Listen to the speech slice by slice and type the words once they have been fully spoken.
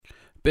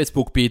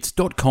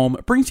BestBookBits.com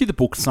brings you the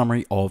book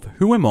summary of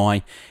Who Am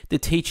I? The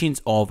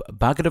teachings of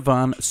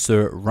Bhagavan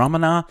Sir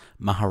Ramana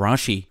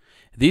Maharshi.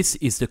 This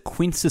is the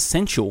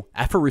quintessential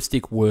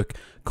aphoristic work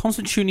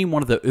constituting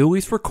one of the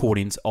earliest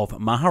recordings of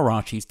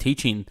Maharshi's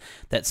teaching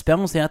that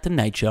spells out the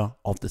nature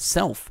of the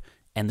self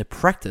and the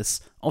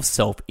practice of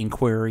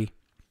self-inquiry.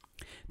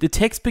 The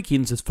text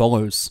begins as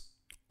follows: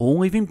 all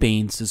living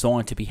beings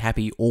desire to be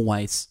happy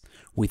always,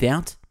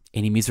 without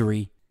any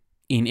misery.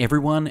 In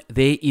everyone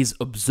there is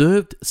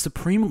observed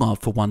supreme love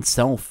for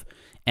oneself,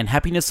 and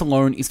happiness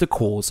alone is the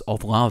cause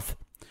of love.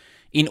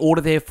 In order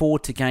therefore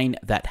to gain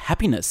that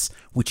happiness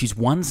which is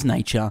one's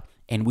nature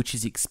and which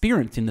is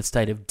experienced in the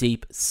state of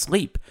deep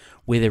sleep,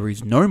 where there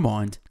is no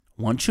mind,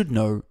 one should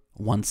know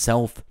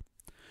oneself.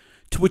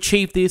 To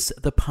achieve this,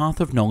 the path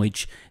of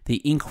knowledge,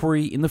 the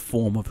inquiry in the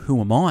form of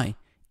who am I,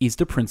 is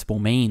the principal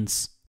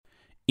means.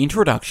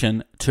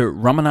 Introduction to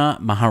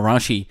Ramana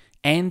Maharshi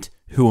and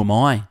Who Am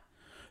I?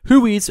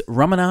 Who is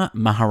Ramana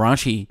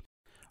Maharshi?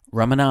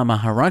 Ramana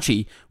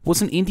Maharshi was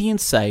an Indian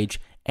sage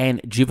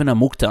and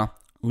Jivanamukta,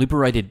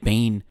 liberated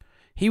being.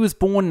 He was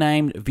born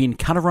named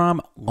Venkataram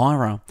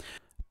Lyra,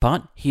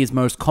 but he is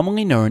most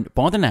commonly known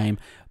by the name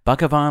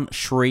Bhagavan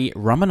Sri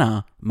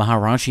Ramana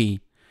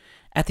Maharshi.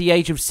 At the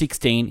age of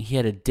 16, he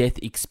had a death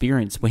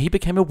experience where he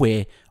became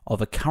aware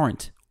of a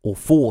current or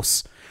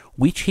force,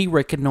 which he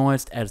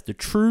recognized as the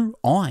true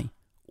I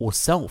or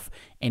self,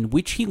 and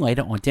which he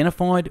later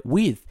identified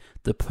with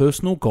the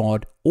personal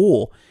god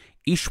or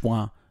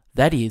Ishwar,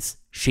 that is,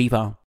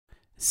 Shiva.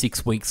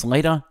 6 weeks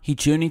later, he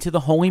journeyed to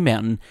the holy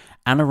mountain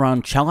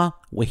Anaranchalam,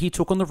 where he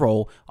took on the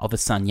role of a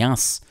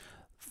sannyas,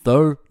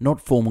 though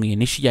not formally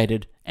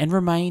initiated, and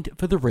remained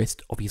for the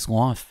rest of his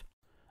life.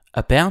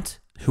 About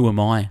Who Am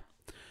I?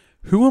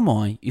 Who Am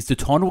I is the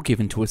title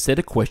given to a set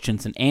of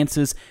questions and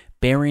answers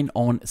bearing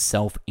on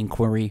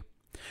self-inquiry.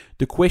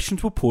 The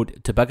questions were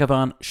put to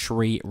Bhagavan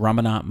Sri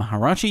Ramana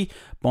Maharshi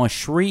by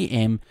Sri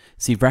M.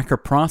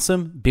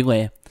 Sivakaprasam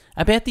Bile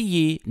about the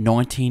year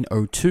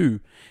 1902.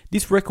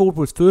 This record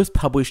was first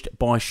published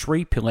by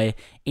Sri Pillai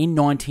in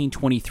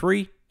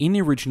 1923 in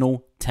the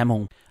original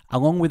Tamil,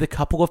 along with a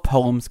couple of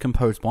poems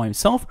composed by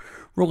himself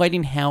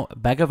relating how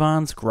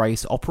Bhagavan's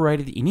grace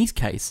operated in his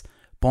case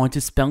by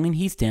dispelling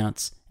his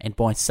doubts and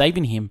by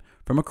saving him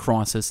from a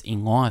crisis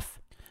in life.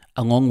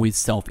 Along with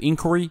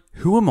self-inquiry,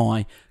 Who Am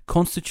I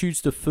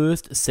constitutes the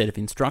first set of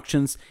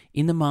instructions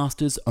in the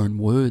Master's own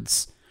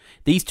words.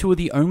 These two are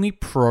the only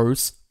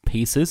prose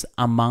pieces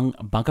among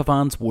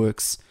Bhagavan's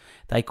works.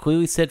 They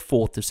clearly set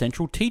forth the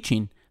central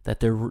teaching that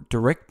the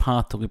direct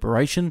path to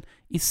liberation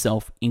is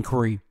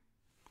self-inquiry.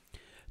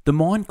 The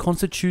mind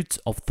constitutes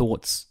of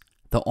thoughts.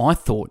 The I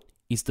thought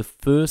is the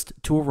first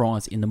to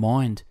arise in the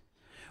mind.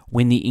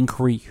 When the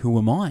inquiry, Who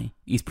am I,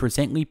 is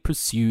presently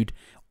pursued,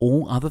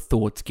 all other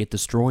thoughts get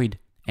destroyed.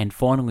 And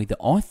finally, the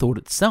I thought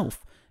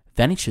itself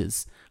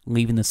vanishes,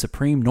 leaving the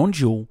supreme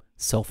non-dual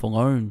self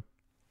alone.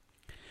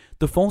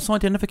 The false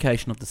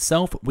identification of the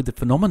self with the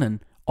phenomenon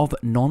of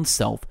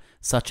non-self,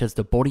 such as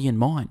the body and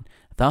mind,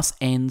 thus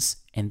ends,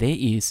 and there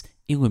is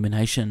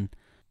illumination.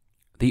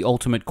 The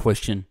ultimate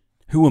question: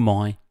 Who am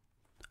I?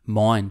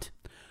 Mind,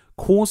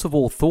 cause of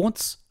all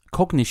thoughts,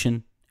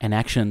 cognition, and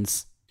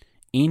actions.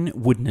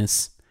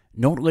 Inwardness,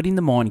 not letting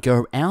the mind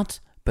go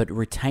out, but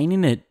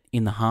retaining it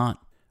in the heart.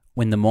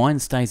 When the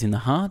mind stays in the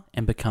heart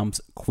and becomes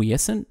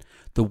quiescent,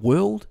 the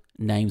world,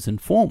 names and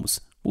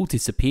forms will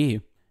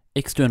disappear.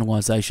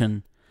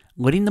 Externalization,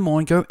 letting the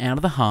mind go out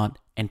of the heart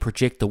and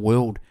project the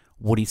world,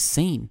 what is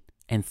seen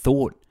and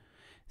thought.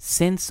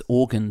 Sense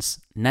organs,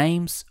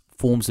 names,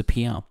 forms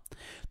appear.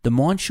 The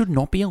mind should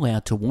not be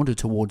allowed to wander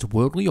towards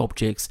worldly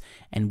objects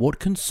and what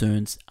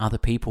concerns other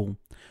people.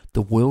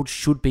 The world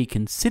should be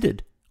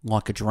considered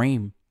like a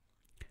dream.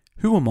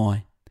 Who am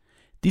I?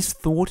 This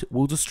thought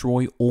will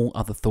destroy all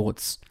other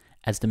thoughts.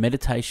 As the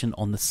meditation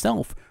on the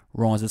self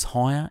rises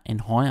higher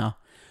and higher,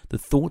 the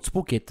thoughts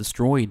will get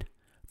destroyed.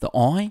 The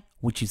I,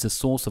 which is the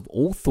source of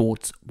all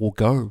thoughts, will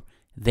go.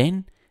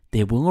 Then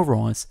there will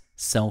arise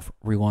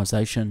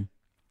self-realization.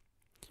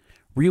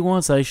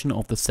 Realization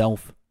of the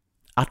self,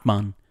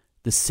 Atman,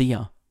 the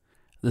seer,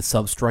 the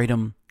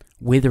substratum,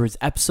 where there is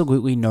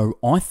absolutely no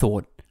I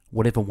thought.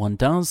 Whatever one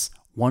does,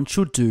 one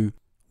should do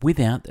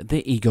without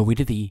the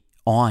egoidity,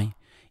 I.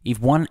 If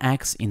one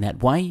acts in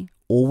that way,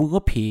 all will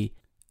appear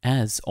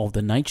as of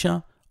the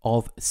nature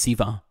of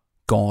Siva,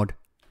 God.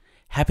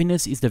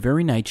 Happiness is the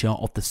very nature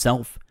of the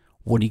self.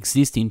 What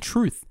exists in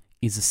truth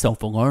is the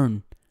self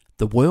alone.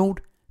 The world,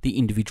 the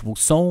individual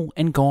soul,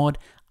 and God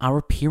are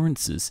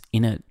appearances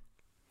in it.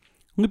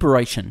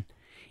 Liberation,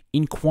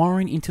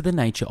 inquiring into the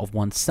nature of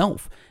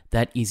oneself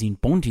that is in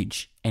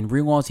bondage and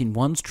realizing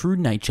one's true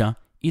nature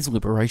is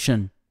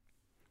liberation.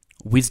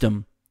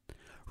 Wisdom,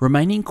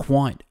 remaining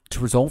quiet to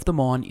resolve the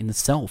mind in the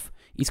self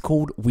is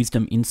called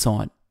wisdom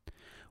insight.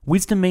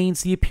 Wisdom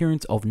means the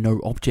appearance of no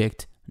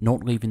object,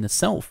 not leaving the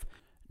self,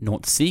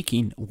 not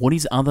seeking what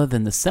is other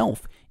than the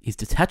self is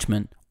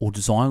detachment or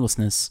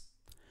desirelessness.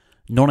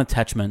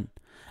 Non-attachment,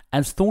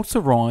 as thoughts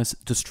arise,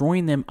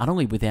 destroying them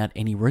utterly without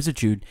any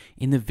residue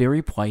in the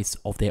very place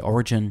of their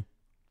origin.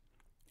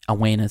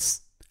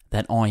 awareness,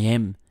 that I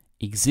am,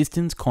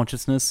 existence,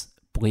 consciousness,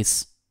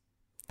 bliss.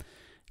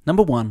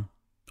 Number 1,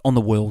 on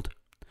the world.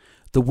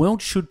 The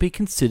world should be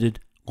considered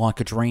like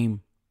a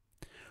dream.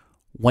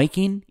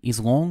 Waking is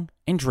long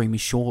and dream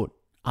is short.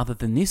 Other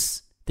than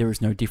this, there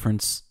is no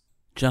difference.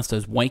 Just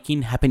as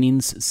waking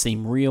happenings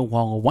seem real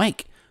while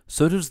awake,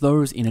 so does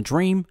those in a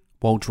dream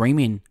while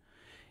dreaming.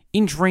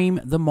 In dream,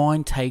 the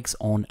mind takes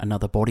on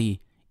another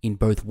body. In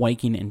both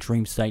waking and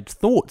dream state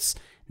thoughts,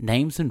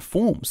 names and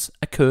forms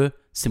occur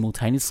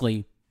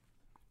simultaneously.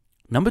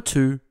 Number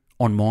 2,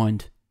 on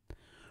mind.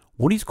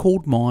 What is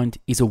called mind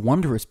is a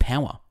wondrous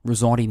power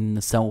residing in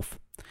the self.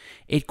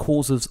 It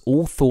causes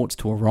all thoughts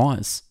to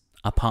arise.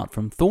 Apart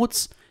from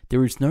thoughts,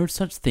 there is no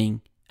such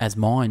thing as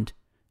mind.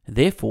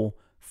 Therefore,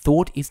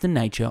 thought is the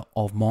nature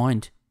of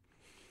mind.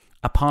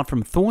 Apart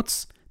from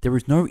thoughts, there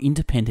is no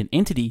independent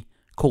entity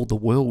called the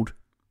world.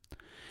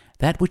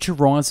 That which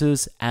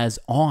arises as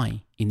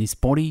I in this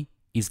body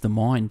is the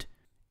mind.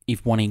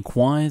 If one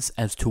inquires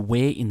as to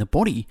where in the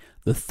body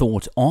the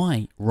thought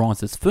I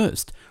rises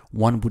first,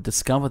 one would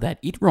discover that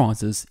it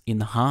rises in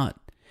the heart.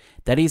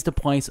 That is the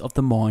place of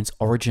the mind's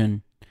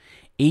origin.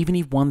 Even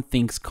if one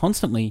thinks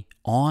constantly,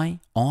 I,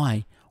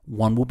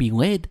 one will be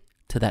led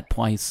to that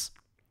place.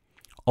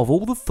 Of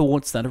all the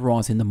thoughts that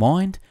arise in the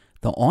mind,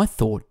 the I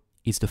thought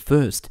is the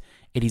first.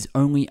 It is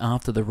only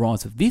after the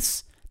rise of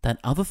this that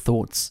other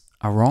thoughts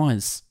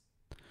arise.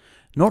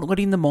 Not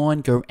letting the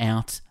mind go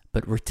out,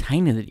 but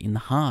retaining it in the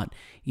heart,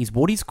 is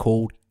what is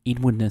called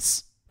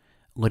inwardness.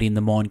 Letting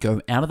the mind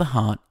go out of the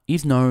heart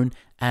is known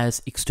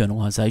as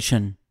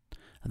externalization.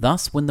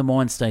 Thus, when the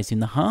mind stays in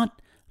the heart,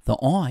 the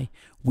I,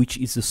 which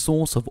is the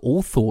source of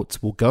all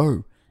thoughts, will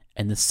go,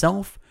 and the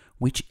self,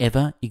 which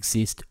ever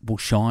exists, will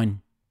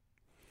shine.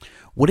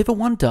 Whatever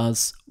one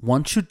does,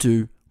 one should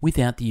do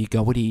without the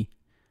egoity.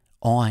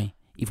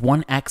 If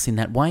one acts in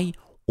that way,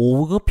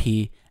 all will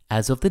appear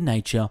as of the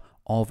nature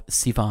of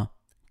Siva,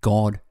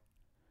 God.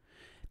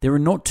 There are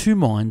not two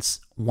minds,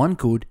 one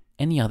good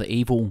and the other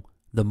evil.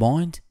 The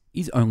mind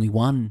is only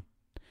one.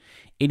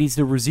 It is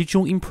the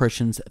residual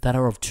impressions that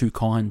are of two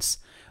kinds,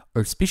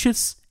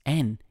 auspicious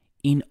and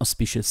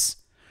inauspicious.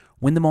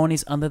 When the mind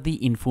is under the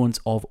influence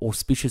of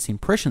auspicious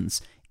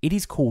impressions, it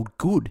is called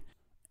good,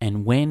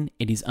 and when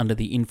it is under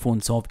the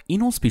influence of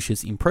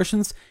inauspicious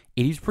impressions,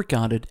 it is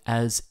regarded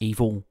as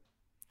evil.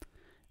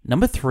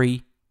 Number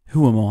 3,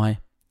 who am I?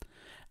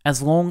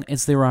 As long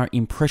as there are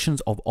impressions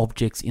of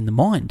objects in the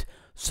mind,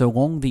 so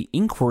long the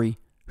inquiry,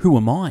 who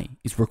am I,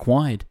 is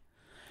required.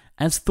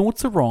 As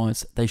thoughts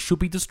arise, they should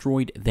be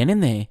destroyed then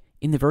and there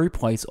in the very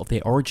place of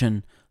their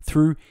origin,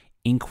 through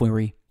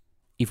inquiry.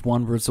 If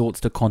one resorts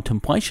to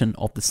contemplation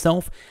of the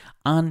self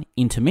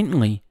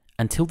unintermittently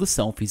until the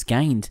self is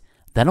gained,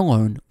 that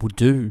alone would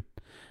do.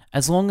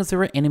 As long as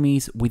there are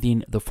enemies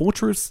within the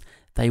fortress,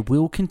 they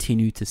will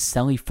continue to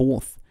sally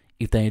forth.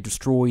 If they are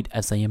destroyed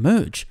as they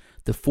emerge,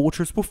 the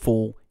fortress will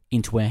fall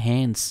into our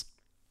hands.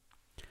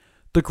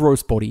 The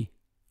gross body.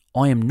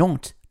 I am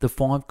not the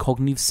 5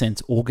 cognitive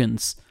sense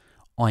organs.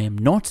 I am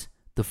not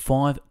the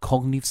 5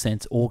 cognitive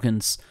sense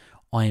organs.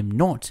 I am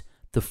not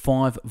the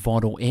 5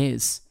 vital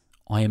airs.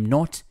 I am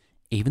not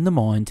even the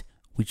mind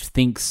which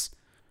thinks.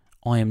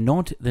 I am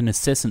not the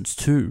necessence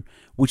too,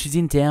 which is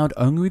endowed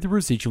only with the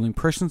residual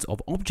impressions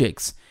of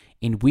objects,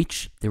 in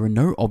which there are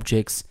no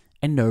objects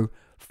and no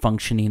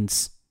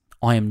functionings.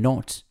 I am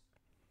not.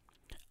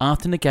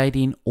 After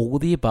negating all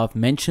the above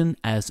mentioned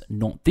as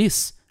not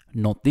this,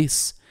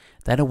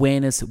 that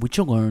awareness which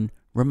alone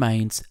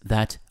remains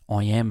that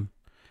I am.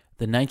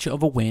 The nature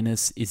of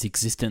awareness is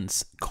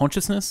existence,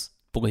 consciousness,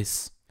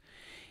 bliss.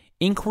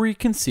 Inquiry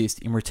consists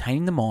in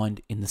retaining the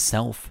mind in the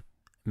self.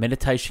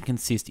 Meditation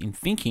consists in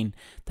thinking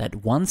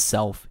that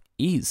oneself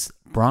is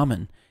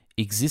Brahman,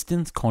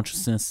 existence,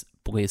 consciousness,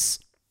 bliss.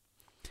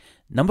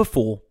 Number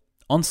 4,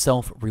 on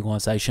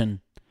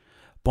self-realization.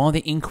 By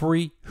the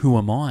inquiry, who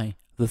am I?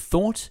 The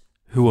thought,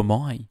 who am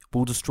I,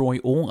 will destroy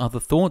all other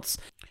thoughts,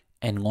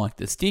 and like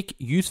the stick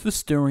used for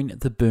stirring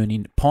the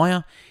burning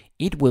pyre,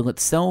 it will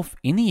itself,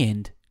 in the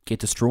end, get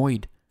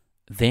destroyed.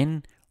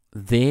 Then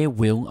there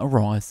will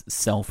arise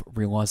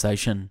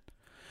self-realization.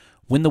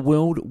 When the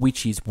world,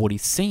 which is what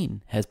is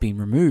seen, has been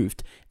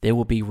removed, there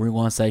will be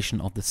realization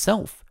of the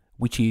self,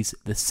 which is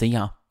the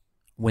seer.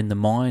 When the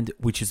mind,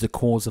 which is the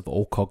cause of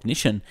all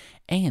cognition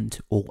and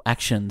all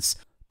actions,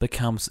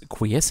 becomes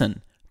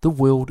quiescent, the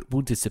world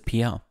will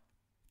disappear.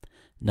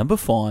 Number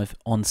 5,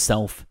 on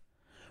self.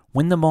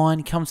 When the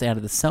mind comes out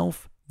of the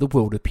self, the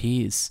world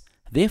appears.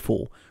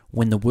 Therefore,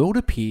 when the world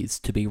appears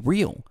to be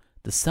real,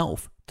 the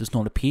self does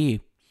not appear.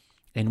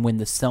 And when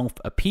the self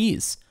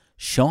appears,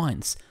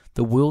 shines,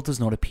 the world does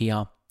not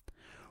appear.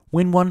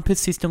 When one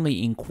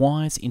persistently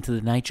inquires into the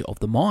nature of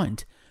the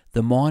mind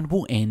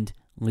will end,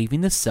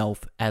 leaving the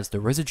self as the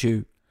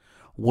residue.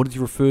 What is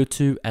referred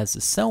to as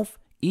the self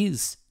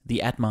is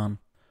the Atman.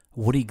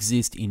 What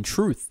exists in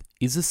truth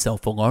is the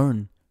self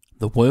alone.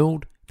 The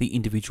world, the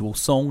individual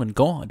soul, and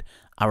God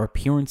are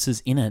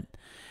appearances in it.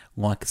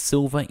 Like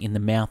silver in the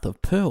mouth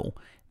of pearl,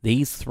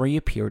 these three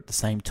appear at the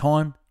same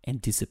time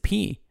and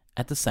disappear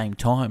at the same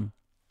time.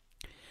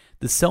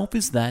 The self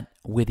is that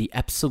where the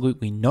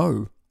absolutely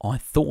no I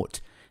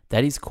thought.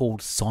 That is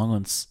called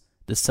silence.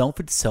 The self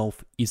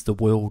itself is the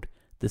world.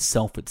 The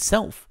self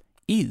itself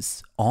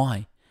is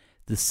I.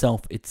 The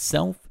self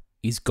itself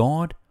is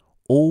God.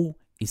 All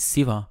is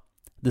Siva,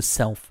 the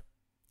self.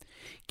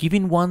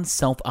 Giving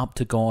oneself up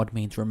to God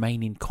means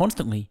remaining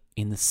constantly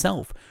in the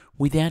self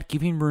without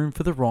giving room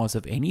for the rise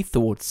of any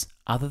thoughts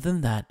other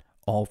than that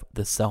of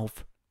the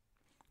self.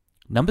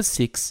 Number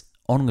 6,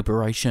 on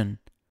liberation.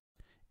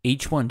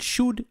 Each one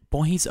should,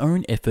 by his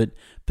own effort,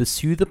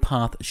 pursue the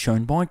path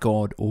shown by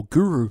God or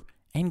Guru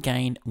and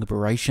gain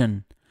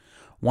liberation.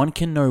 One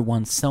can know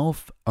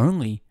oneself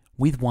only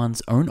with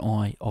one's own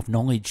eye of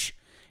knowledge,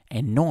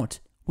 and not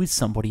with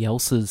somebody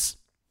else's.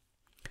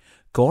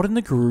 God and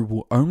the Guru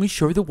will only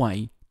show the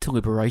way to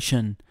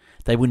liberation.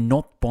 They will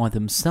not by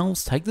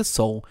themselves take the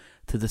soul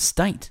to the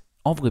state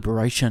of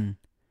liberation.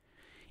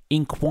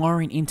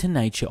 Inquiring into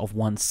nature of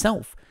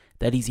oneself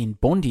that is in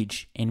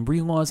bondage and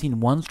realizing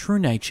one's true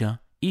nature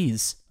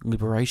is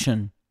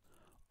liberation.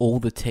 All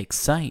the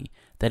texts say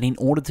that in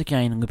order to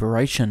gain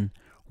liberation,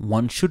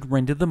 one should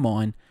render the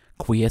mind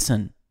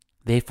quiescent.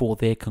 Therefore,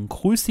 their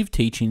conclusive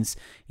teachings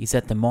is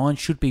that the mind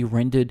should be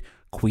rendered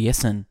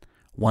quiescent.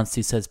 Once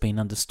this has been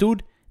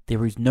understood,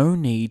 there is no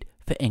need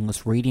for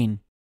endless reading.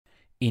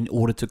 In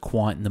order to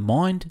quieten the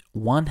mind,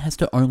 one has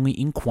to only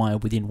inquire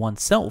within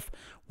oneself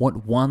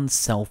what one's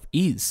self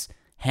is.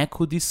 How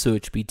could this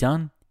search be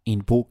done? In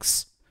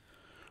books.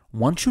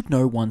 One should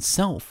know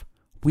oneself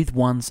with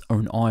one's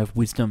own eye of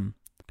wisdom.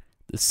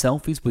 The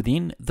self is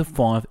within the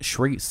 5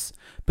 Shris,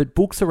 but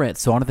books are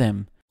outside of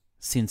them.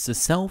 Since the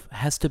self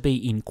has to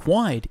be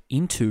inquired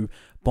into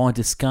by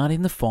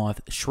discarding the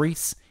 5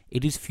 Shris,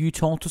 it is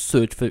futile to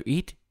search for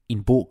it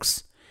in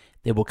books.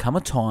 There will come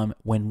a time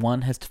when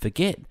one has to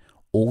forget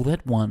all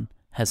that one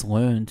has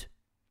learned.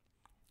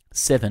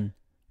 7.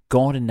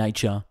 God and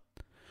nature.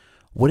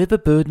 Whatever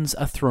burdens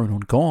are thrown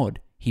on God,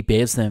 he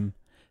bears them.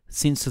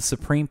 Since the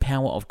supreme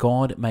power of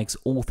God makes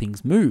all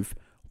things move,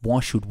 why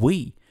should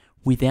we,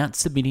 without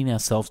submitting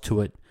ourselves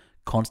to it,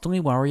 constantly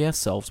worry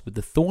ourselves with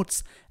the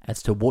thoughts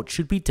as to what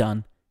should be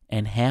done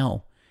and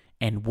how,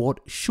 and what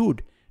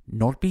should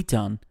not be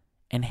done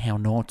and how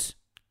not?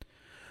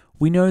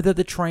 We know that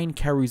the train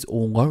carries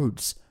all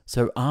loads,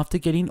 so after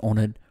getting on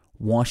it,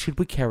 why should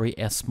we carry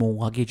our small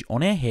luggage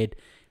on our head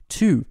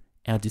to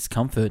our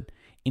discomfort,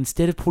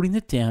 instead of putting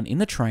it down in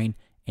the train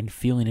and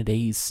feeling at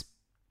ease?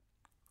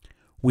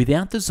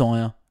 Without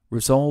desire,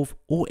 resolve,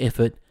 or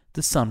effort,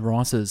 the sun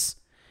rises,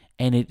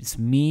 and its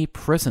mere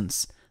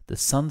presence, the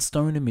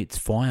sunstone emits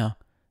fire,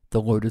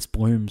 the lotus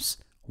blooms,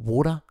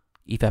 water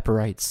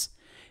evaporates.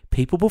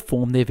 People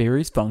perform their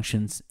various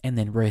functions and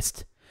then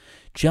rest.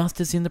 Just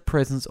as in the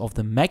presence of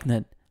the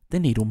magnet, the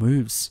needle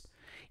moves.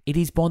 It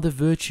is by the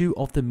virtue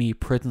of the mere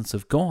presence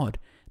of God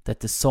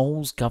that the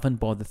souls governed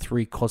by the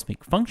 3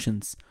 cosmic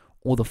functions,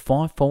 or the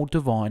 5-fold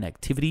divine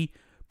activity,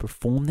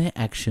 perform their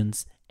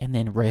actions and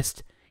then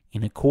rest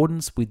in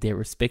accordance with their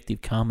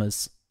respective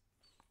karmas.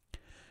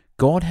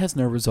 God has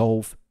no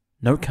resolve,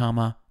 no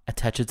karma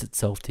attaches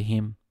itself to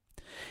him.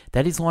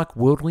 That is like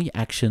worldly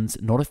actions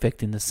not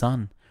affecting the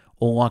sun,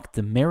 or like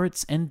the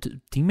merits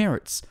and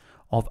demerits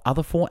of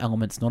other 4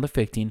 elements not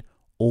affecting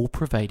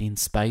all-pervading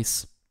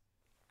space.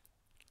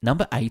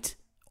 Number 8,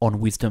 on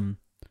wisdom.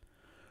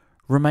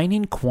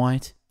 Remaining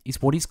quiet is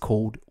what is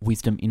called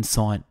wisdom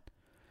insight.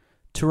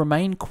 To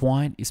remain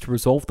quiet is to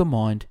resolve the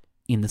mind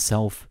in the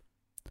self.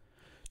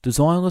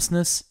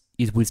 Desirelessness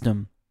is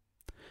wisdom.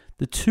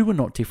 The two are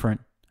not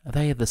different,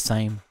 they are the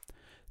same.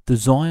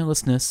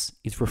 Desirelessness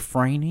is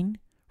refraining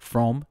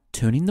from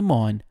turning the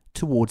mind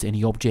towards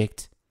any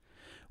object.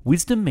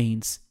 Wisdom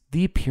means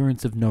the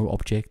appearance of no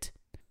object.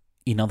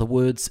 In other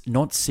words,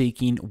 not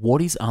seeking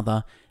what is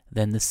other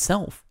than the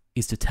self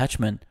is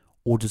detachment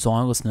or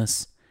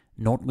desirelessness.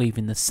 Not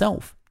leaving the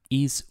self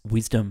is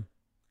wisdom.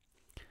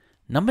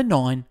 Number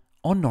 9,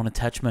 on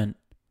non-attachment.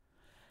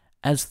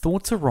 As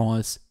thoughts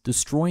arise,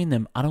 destroying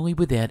them utterly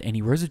without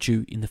any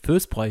residue in the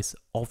first place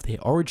of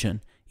their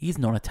origin is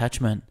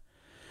non-attachment.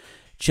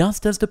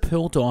 Just as the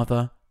pearl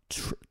diver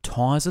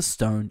ties a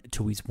stone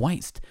to his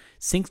waist,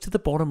 sinks to the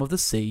bottom of the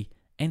sea,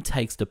 and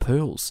takes the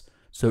pearls,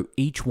 so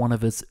each one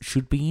of us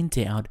should be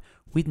endowed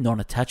with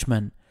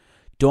non-attachment,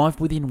 dive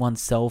within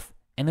oneself,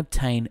 and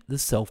obtain the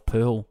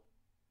self-pearl.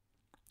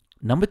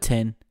 Number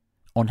 10,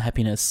 on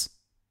happiness.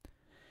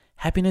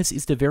 Happiness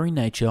is the very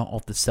nature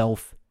of the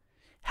self.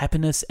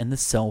 Happiness and the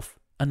self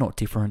are not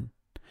different.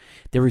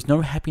 There is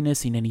no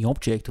happiness in any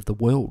object of the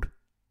world.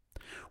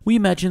 We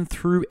imagine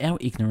through our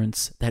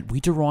ignorance that we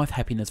derive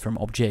happiness from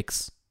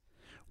objects.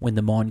 When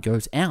the mind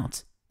goes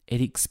out,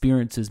 it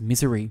experiences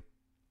misery.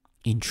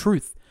 In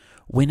truth,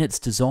 when its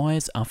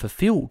desires are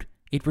fulfilled,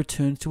 it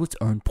returns to its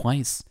own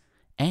place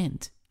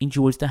and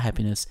enjoys the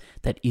happiness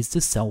that is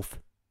the self.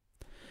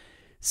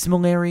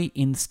 Similarly,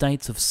 in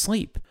states of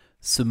sleep,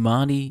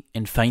 samadhi,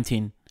 and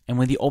fainting, and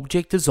when the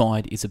object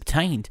desired is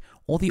obtained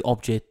or the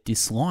object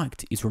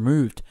disliked is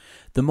removed,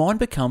 the mind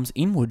becomes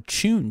inward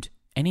tuned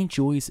and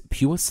enjoys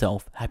pure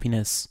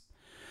self-happiness.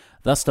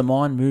 Thus the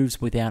mind moves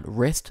without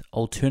rest,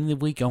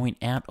 alternatively going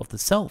out of the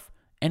self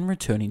and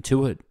returning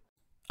to it.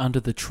 Under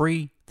the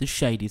tree, the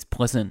shade is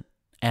pleasant.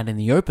 Out in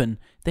the open,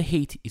 the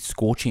heat is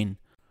scorching.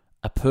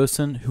 A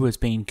person who has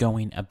been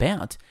going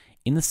about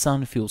in the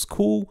sun feels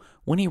cool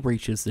when he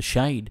reaches the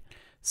shade.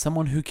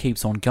 Someone who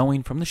keeps on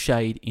going from the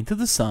shade into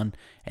the sun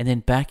and then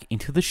back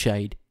into the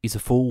shade is a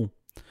fool.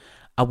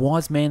 A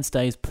wise man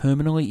stays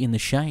permanently in the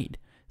shade.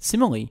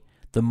 Similarly,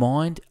 the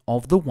mind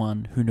of the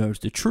one who knows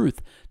the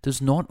truth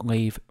does not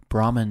leave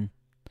Brahman.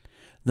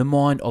 The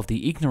mind of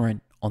the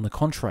ignorant, on the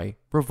contrary,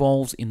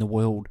 revolves in the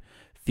world,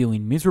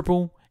 feeling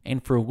miserable,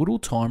 and for a little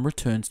time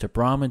returns to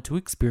Brahman to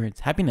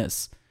experience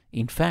happiness.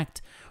 In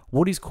fact,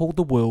 what is called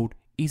the world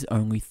is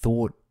only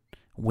thought.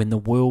 When the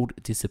world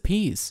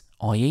disappears,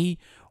 i.e.,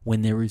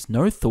 when there is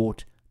no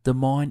thought, the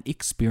mind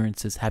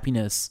experiences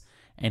happiness,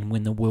 and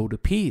when the world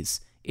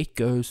appears, it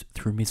goes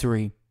through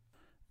misery.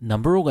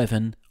 Number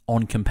 11,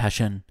 on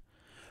compassion.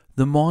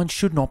 The mind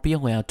should not be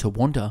allowed to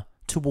wander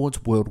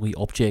towards worldly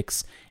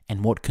objects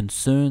and what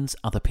concerns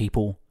other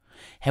people.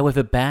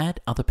 However bad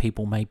other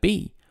people may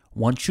be,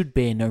 one should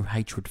bear no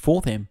hatred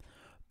for them.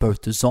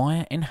 Both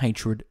desire and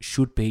hatred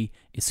should be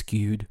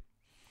eschewed.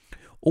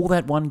 All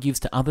that one gives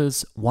to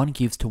others, one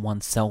gives to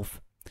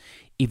oneself.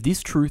 If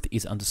this truth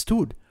is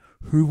understood,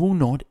 who will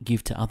not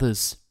give to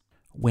others?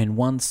 When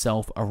one's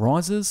self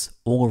arises,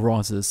 all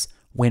arises.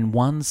 When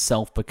one's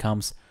self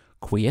becomes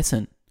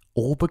quiescent,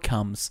 all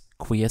becomes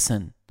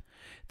quiescent.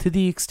 To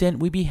the extent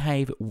we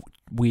behave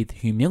with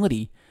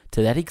humility,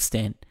 to that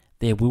extent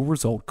there will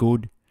result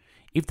good.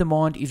 If the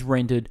mind is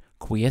rendered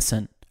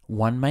quiescent,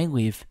 one may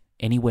live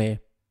anywhere.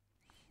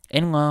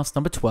 And last,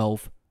 number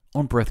 12,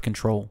 on breath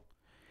control.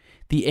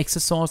 The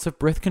exercise of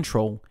breath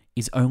control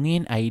is only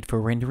an aid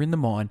for rendering the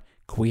mind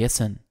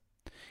quiescent.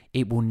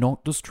 It will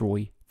not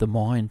destroy the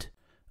mind.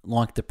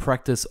 Like the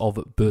practice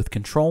of birth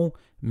control,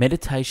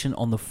 meditation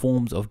on the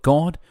forms of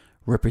God,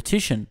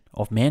 repetition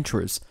of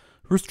mantras,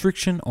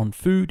 restriction on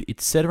food,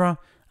 etc.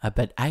 are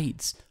but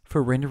aids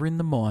for rendering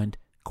the mind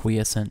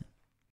quiescent.